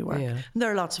probably work. Yeah. And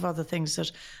there are lots of other things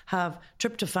that have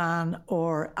tryptophan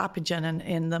or apigenin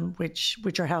in them,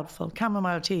 which are helpful.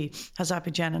 Chamomile tea has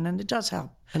apigenin, and it does help.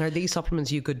 And are these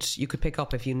supplements you could pick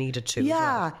up if you needed to?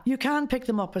 Yeah, you can pick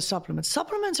them up as supplements.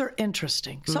 Supplements are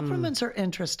interesting.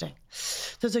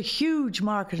 There's a huge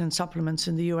market in supplements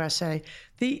in the USA.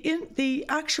 The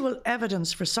actual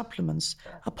evidence for supplements,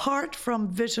 apart from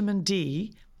vitamin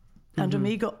D and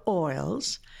omega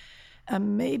oils,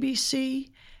 and maybe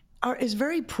C is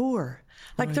very poor.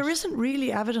 Like there isn't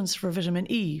really evidence for vitamin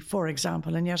E, for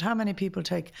example, and yet how many people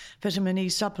take vitamin E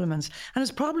supplements? And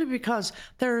it's probably because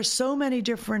there are so many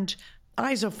different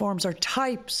isoforms or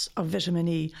types of vitamin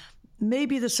E.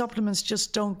 Maybe the supplements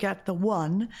just don't get the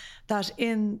one that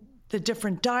in the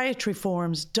different dietary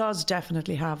forms does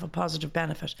definitely have a positive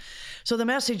benefit. So the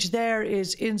message there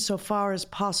is, insofar as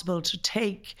possible, to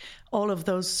take all of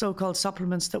those so-called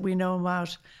supplements that we know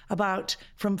about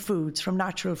from foods, from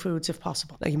natural foods, if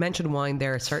possible. Now, you mentioned wine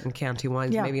there, certain Chianti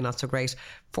wines, maybe not so great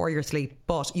for your sleep,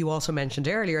 but you also mentioned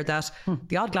earlier that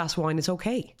the odd glass of wine is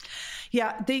okay.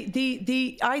 Yeah,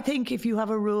 I think if you have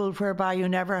a rule whereby you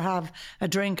never have a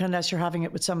drink unless you're having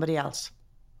it with somebody else.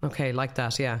 Okay, like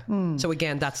that, yeah. So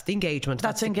again, that's the engagement.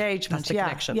 That's engagement. That's the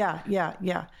connection.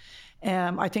 Yeah.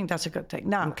 I think that's a good thing.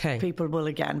 Now, people will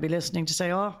again be listening to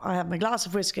say, oh, I have my glass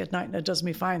of whiskey at night and it does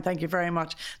me fine. Thank you very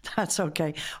much. That's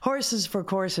okay. Horses for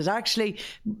courses. Actually,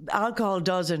 alcohol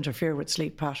does interfere with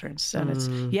sleep patterns. And it's,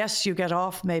 yes, you get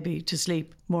off maybe to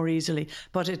sleep more easily,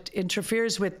 but it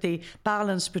interferes with the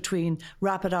balance between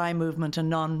rapid eye movement and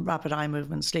non-rapid eye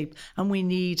movement sleep. And we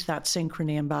need that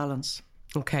synchrony and balance.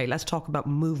 Okay, let's talk about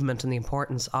movement and the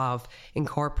importance of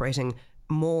incorporating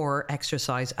more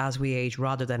exercise as we age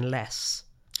rather than less.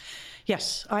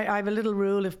 Yes, I have a little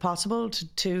rule, if possible,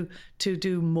 to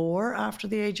do more after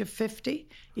the age of 50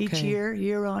 each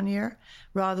year on year,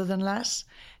 rather than less.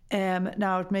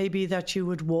 Now, it may be that you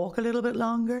would walk a little bit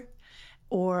longer,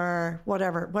 or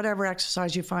whatever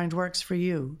exercise you find works for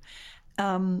you.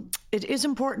 It is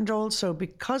important also,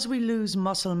 because we lose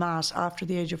muscle mass after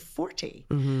the age of 40,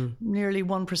 nearly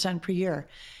 1% per year.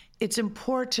 It's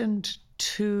important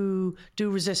to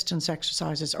do resistance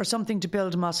exercises or something to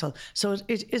build muscle. So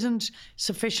it isn't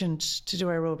sufficient to do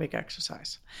aerobic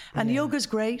exercise. And yoga is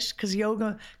great because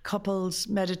yoga couples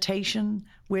meditation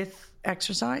with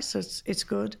exercise, so it's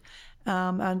good.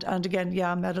 And again,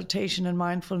 meditation and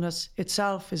mindfulness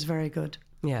itself is very good.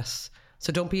 Yes.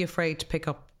 So don't be afraid to pick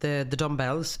up the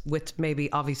dumbbells with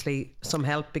maybe obviously some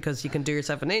help, because you can do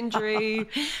yourself an injury.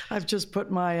 I've just put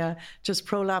my, just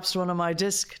prolapsed one of my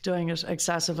disc doing it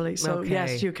excessively. So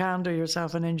yes, you can do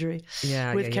yourself an injury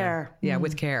with care. Yeah,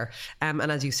 with care. And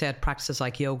as you said, practices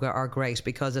like yoga are great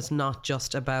because it's not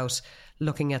just about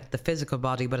looking at the physical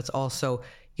body, but it's also,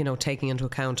 you know, taking into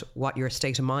account what your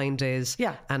state of mind is.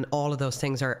 Yeah. And all of those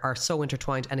things are so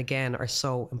intertwined and again are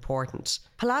so important.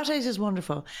 Pilates is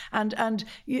wonderful. And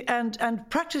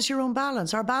practice your own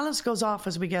balance. Our balance goes off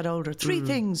as we get older. Three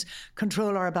things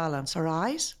control our balance: our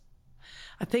eyes,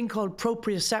 a thing called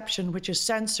proprioception, which is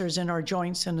sensors in our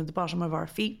joints and at the bottom of our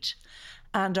feet,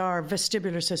 and our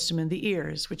vestibular system in the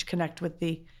ears, which connect with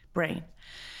the brain.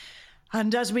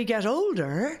 And as we get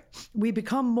older, we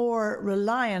become more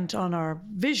reliant on our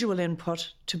visual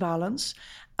input to balance,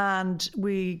 and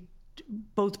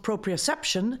both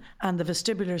proprioception and the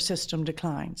vestibular system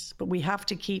declines. But we have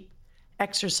to keep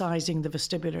exercising the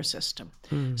vestibular system.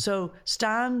 So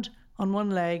stand on one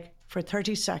leg for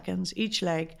 30 seconds, each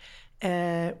leg,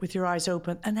 with your eyes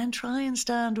open, and then try and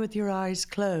stand with your eyes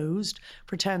closed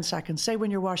for 10 seconds. Say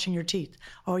when you're washing your teeth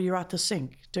or you're at the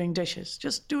sink doing dishes.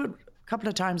 Just do it couple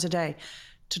of times a day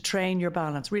to train your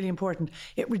balance. Really important.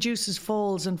 It reduces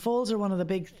falls, and falls are one of the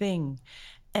big thing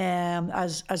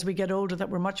as we get older that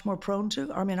we're much more prone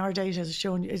to. I mean, our data has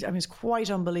shown, it's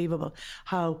quite unbelievable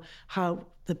how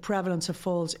the prevalence of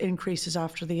falls increases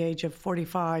after the age of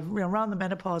 45, around the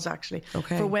menopause actually,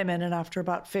 for women, and after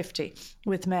about 50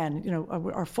 with men. You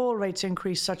know, our fall rates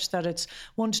increase such that it's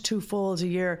 1 to 2 falls a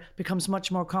year becomes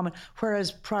much more common,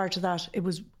 whereas prior to that it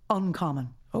was uncommon.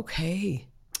 Okay.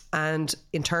 And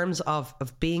in terms of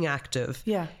being active,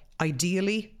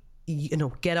 ideally, you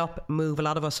know, get up, move. A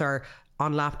lot of us are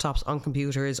on laptops, on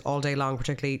computers all day long,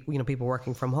 particularly, you know, people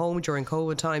working from home during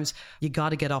COVID times. You got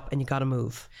to get up and you got to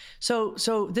move. So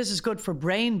this is good for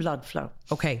brain blood flow.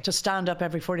 Okay. To stand up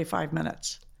every 45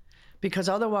 minutes. Because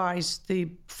otherwise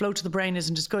the flow to the brain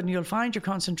isn't as good, and you'll find your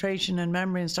concentration and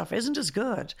memory and stuff isn't as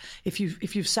good if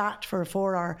you've sat for a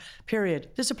 4-hour period.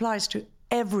 This applies to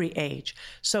every age.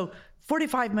 So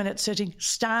 45 minutes sitting,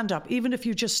 stand up. Even if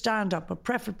you just stand up, but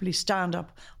preferably stand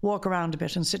up, walk around a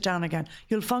bit and sit down again,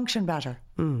 you'll function better.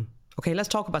 Okay, let's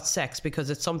talk about sex, because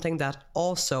it's something that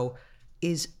also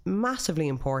is massively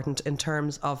important in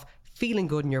terms of feeling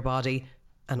good in your body.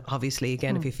 And obviously,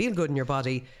 again, if you feel good in your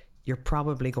body, you're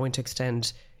probably going to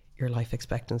extend your life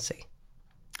expectancy.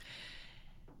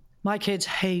 My kids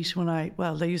hate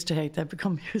they used to hate, they've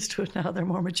become used to it now, they're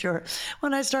more mature.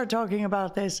 When I start talking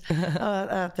about this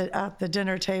at the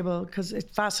dinner table, because it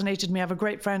fascinated me. I have a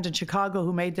great friend in Chicago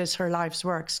who made this her life's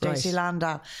work, Stacey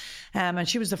Landau. And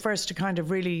she was the first to kind of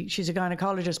really, she's a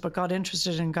gynecologist, but got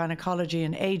interested in gynecology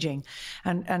and aging.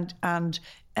 And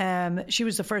she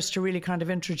was the first to really kind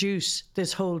of introduce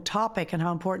this whole topic and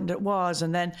how important it was.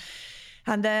 And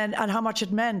how much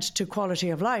it meant to quality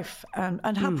of life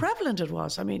and how prevalent it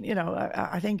was. I mean,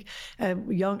 I think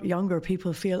younger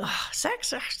people feel, sex,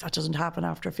 that doesn't happen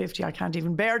after 50. I can't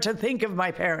even bear to think of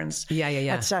my parents,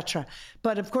 etc.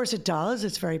 But of course it does.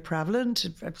 It's very prevalent.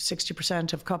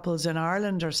 60% of couples in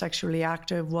Ireland are sexually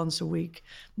active once a week,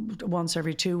 once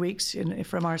every 2 weeks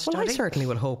from our study. Well, I certainly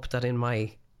will hope that in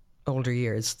my older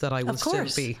years that I will still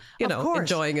be,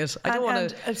 enjoying it. I don't want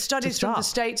to studies from the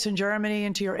States and Germany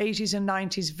into your 80s and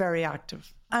 90s, very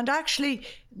active. And actually,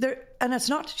 it's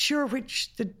not sure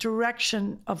which the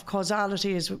direction of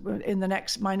causality is in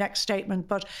my next statement,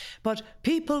 but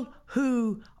people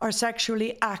who are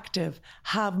sexually active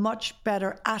have much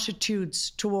better attitudes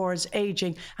towards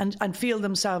aging and feel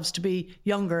themselves to be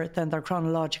younger than their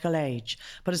chronological age.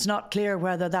 But it's not clear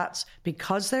whether that's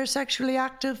because they're sexually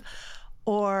active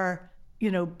or,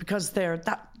 because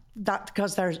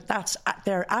that's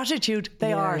their attitude,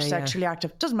 they are sexually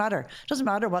active. Doesn't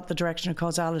matter what the direction of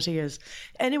causality is.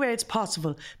 Anyway, it's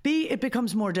possible. It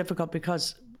becomes more difficult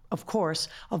because, of course,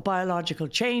 of biological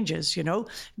changes,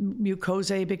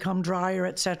 mucosae become drier,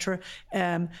 etc.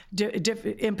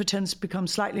 Impotence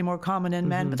becomes slightly more common in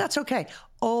men, but that's okay.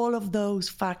 All of those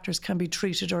factors can be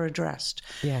treated or addressed.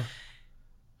 Yeah.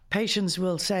 Patients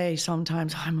will say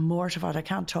sometimes, I'm mortified, I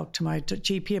can't talk to my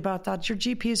GP about that. Your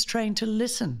GP is trained to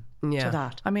listen to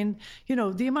that. I mean,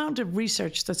 the amount of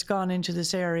research that's gone into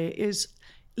this area is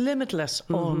limitless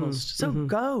almost. So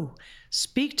go,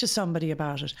 speak to somebody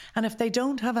about it. And if they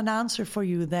don't have an answer for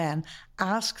you then,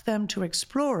 ask them to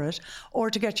explore it or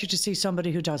to get you to see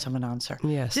somebody who does have an answer.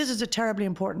 Yes. This is a terribly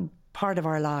important part of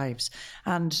our lives.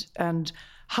 And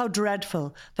how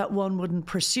dreadful that one wouldn't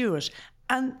pursue it.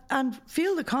 And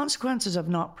feel the consequences of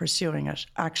not pursuing it,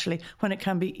 actually, when it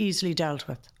can be easily dealt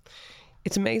with.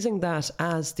 It's amazing that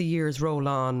as the years roll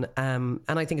on, and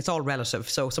I think it's all relative.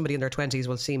 So somebody in their 20s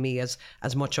will see me as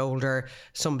much older.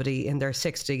 Somebody in their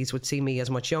 60s would see me as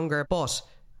much younger. But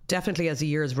definitely as the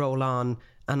years roll on,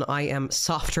 and I am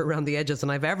softer around the edges than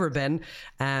I've ever been,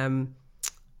 I'm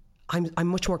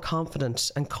much more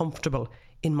confident and comfortable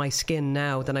in my skin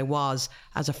now than I was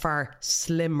as a far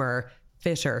slimmer,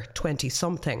 fitter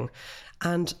 20-something.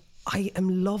 And I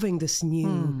am loving this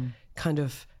new kind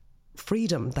of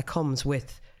freedom that comes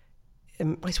with,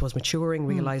 I suppose, maturing,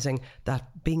 realising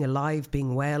that being alive,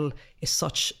 being well is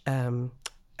such a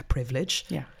privilege.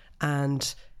 Yeah.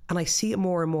 And I see it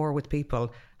more and more with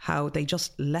people, how they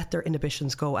just let their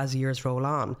inhibitions go as years roll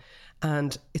on.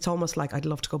 And it's almost like I'd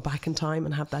love to go back in time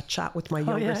and have that chat with my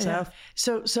younger self.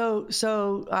 So,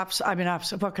 I mean,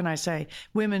 what can I say?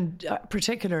 Women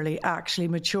particularly actually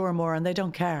mature more and they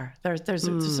don't care. There's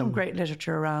some great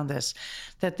literature around this,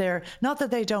 that they're, not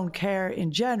that they don't care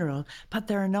in general, but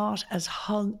they're not as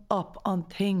hung up on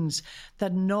things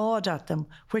that gnawed at them,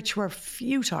 which were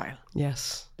futile.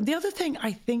 Yes. The other thing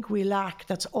I think we lack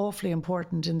that's awfully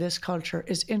important in this culture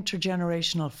is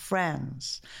intergenerational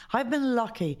friends. I've been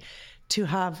lucky to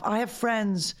have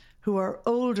friends who are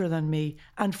older than me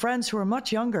and friends who are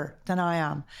much younger than I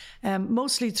am.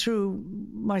 Mostly through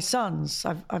my sons,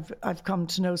 I've come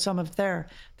to know some of their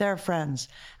friends,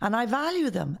 and I value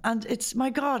them. And it's, my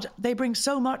God, they bring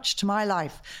so much to my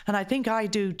life, and I think I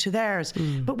do to theirs.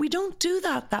 But we don't do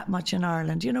that much in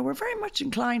Ireland. We're very much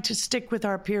inclined to stick with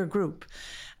our peer group.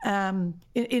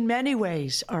 In many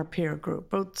ways, our peer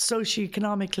group, both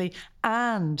socioeconomically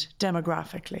and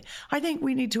demographically. I think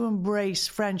we need to embrace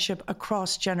friendship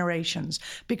across generations,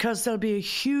 because there'll be a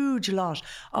huge lot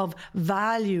of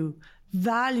valuable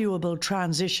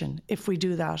transition if we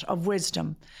do that, of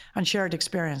wisdom and shared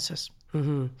experiences.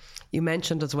 Mm-hmm. You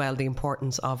mentioned as well the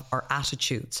importance of our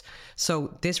attitudes.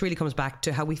 So this really comes back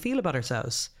to how we feel about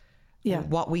ourselves,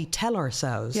 what we tell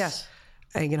ourselves,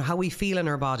 how we feel in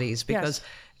our bodies, because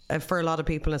for a lot of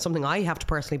people, and something I have to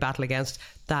personally battle against,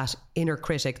 that inner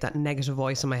critic, that negative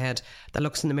voice in my head that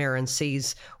looks in the mirror and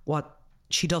sees what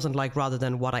she doesn't like rather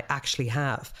than what I actually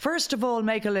have. First of all,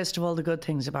 make a list of all the good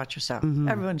things about yourself.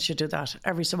 Everyone should do that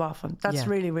every so often. That's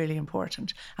really, really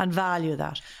important, and value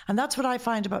that. And that's what I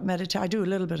find about meditation. I do a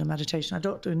little bit of meditation. I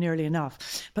don't do nearly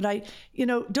enough. But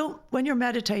when you're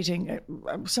meditating,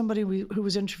 somebody who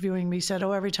was interviewing me said,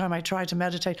 every time I try to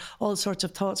meditate, all sorts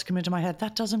of thoughts come into my head.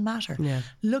 That doesn't matter. Yeah.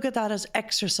 Look at that as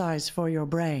exercise for your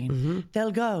brain.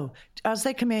 They'll go. As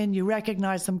they come in, you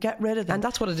recognise them, get rid of them. And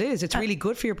that's what it is. It's really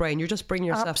good for your brain. You're just bringing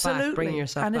yourself back, bringing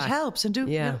yourself and back. And it helps. And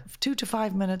 2 to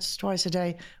 5 minutes twice a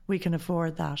day, we can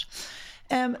afford that.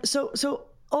 So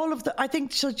all of I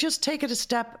think, so just take it a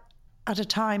step at a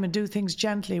time and do things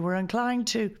gently. We're inclined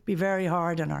to be very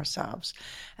hard on ourselves.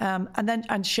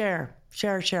 And share.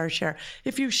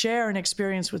 If you share an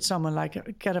experience with someone,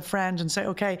 like get a friend and say,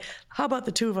 okay, how about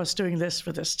the two of us doing this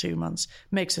for this 2 months?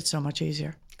 Makes it so much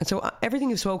easier. And so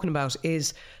everything you've spoken about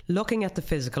is looking at the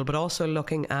physical, but also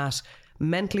looking at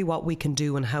mentally what we can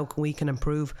do and how we can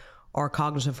improve our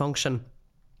cognitive function,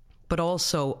 but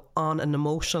also on an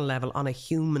emotional level, on a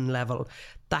human level.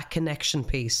 That connection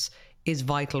piece is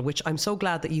vital, which I'm so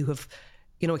glad that you have,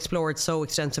 explored so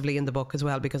extensively in the book as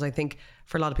well, because I think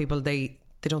for a lot of people, they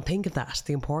don't think of that,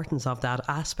 the importance of that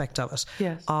aspect of it.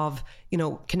 Yes. Of,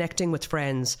 connecting with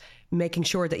friends, making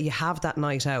sure that you have that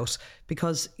night out,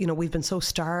 because, we've been so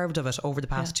starved of it over the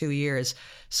past 2 years.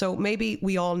 So maybe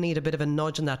we all need a bit of a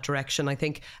nudge in that direction. I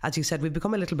think, as you said, we've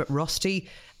become a little bit rusty,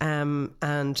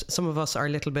 and some of us are a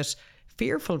little bit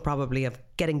fearful probably of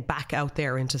getting back out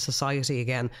there into society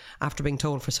again after being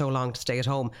told for so long to stay at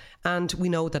home. And we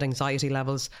know that anxiety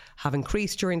levels have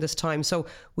increased during this time. So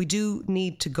we do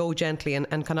need to go gently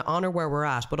and kind of honour where we're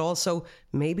at, but also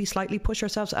maybe slightly push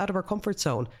ourselves out of our comfort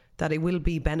zone, that it will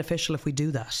be beneficial if we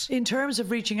do that. In terms of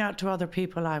reaching out to other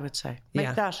people, I would say,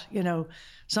 make that,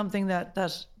 something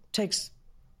that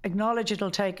acknowledge it'll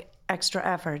take extra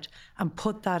effort and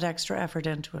put that extra effort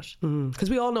into it. Because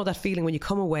we all know that feeling when you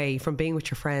come away from being with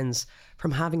your friends,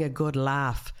 from having a good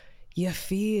laugh, you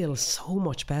feel so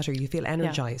much better. You feel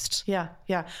energized. Yeah.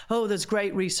 Oh, there's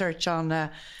great research on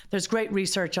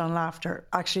laughter.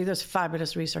 Actually, there's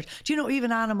fabulous research. Do you know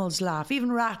even animals laugh?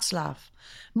 Even rats laugh.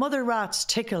 Mother rats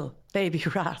tickle baby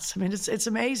rats. I mean, it's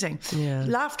amazing. Yeah.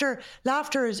 Laughter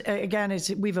is, again,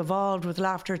 we've evolved with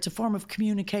laughter. It's a form of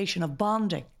communication, of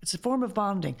bonding. It's a form of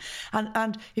bonding.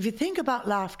 And if you think about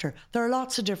laughter, there are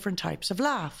lots of different types of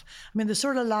laugh. I mean, the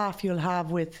sort of laugh you'll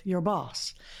have with your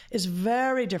boss is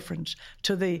very different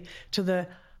to the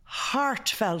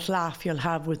heartfelt laugh you'll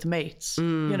have with mates.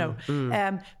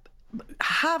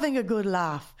 Having a good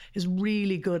laugh is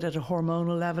really good at a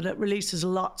hormonal level. It releases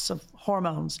lots of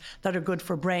hormones that are good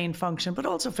for brain function, but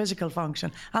also physical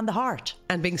function and the heart.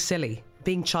 And being silly,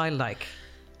 being childlike,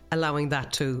 allowing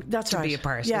that to be a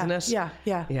part, isn't it?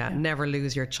 Yeah. Never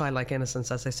lose your childlike innocence,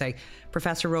 as they say.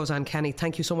 Professor Roseanne Kenny,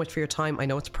 thank you so much for your time. I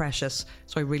know it's precious,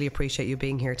 so I really appreciate you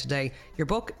being here today. Your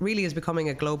book really is becoming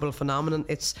a global phenomenon.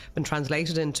 It's been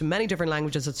translated into many different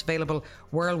languages. It's available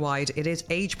worldwide. It is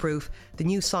age-proof, the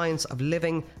new science of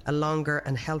living a longer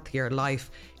and healthier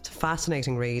life. It's a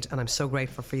fascinating read, and I'm so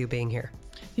grateful for you being here.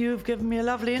 You've given me a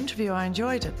lovely interview. I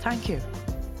enjoyed it. Thank you.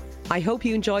 I hope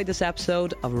you enjoyed this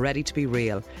episode of Ready to Be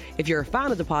Real. If you're a fan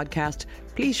of the podcast,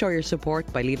 please show your support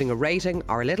by leaving a rating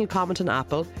or a little comment on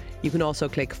Apple. You can also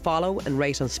click follow and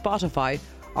rate on Spotify,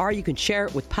 or you can share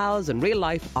it with pals in real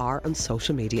life or on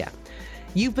social media.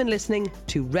 You've been listening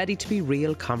to Ready to Be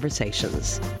Real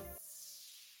Conversations.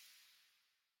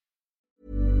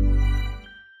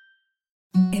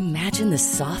 Imagine the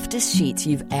softest sheets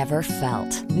you've ever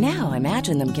felt. Now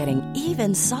imagine them getting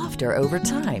even softer over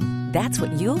time. That's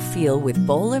what you'll feel with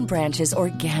Boll & Branch's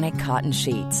organic cotton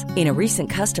sheets. In a recent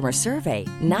customer survey,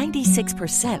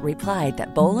 96% replied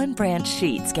that Boll & Branch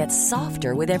sheets get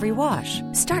softer with every wash.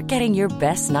 Start getting your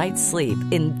best night's sleep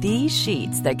in these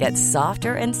sheets that get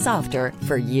softer and softer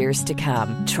for years to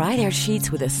come. Try their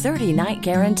sheets with a 30-night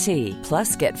guarantee.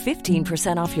 Plus, get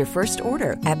 15% off your first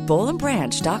order at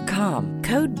bollandbranch.com.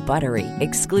 Code BUTTERY.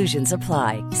 Exclusions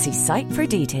apply. See site for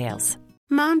details.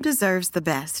 Mom deserves the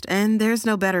best, and there's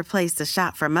no better place to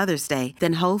shop for Mother's Day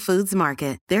than Whole Foods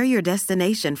Market. They're your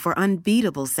destination for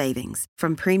unbeatable savings,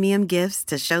 from premium gifts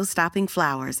to show-stopping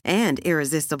flowers and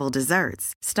irresistible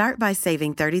desserts. Start by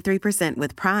saving 33%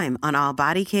 with Prime on all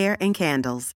body care and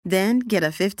candles. Then get a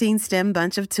 15-stem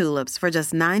bunch of tulips for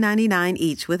just $9.99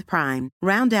 each with Prime.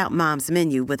 Round out Mom's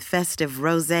menu with festive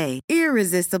rosé,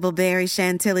 irresistible berry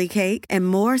chantilly cake, and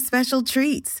more special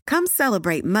treats. Come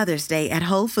celebrate Mother's Day at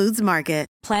Whole Foods Market.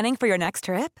 Planning for your next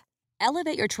trip?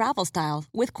 Elevate your travel style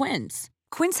with Quince.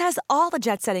 Quince has all the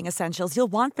jet-setting essentials you'll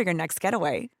want for your next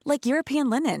getaway, like European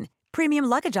linen, premium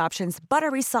luggage options,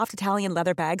 buttery soft Italian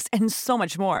leather bags, and so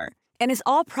much more. And is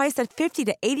all priced at 50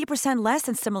 to 80% less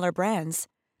than similar brands.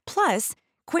 Plus,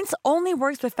 Quince only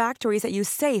works with factories that use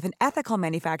safe and ethical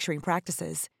manufacturing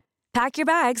practices. Pack your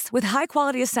bags with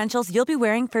high-quality essentials you'll be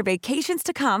wearing for vacations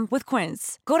to come with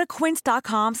Quince. Go to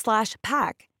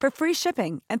quince.com/pack for free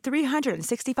shipping and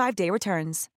 365-day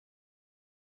returns.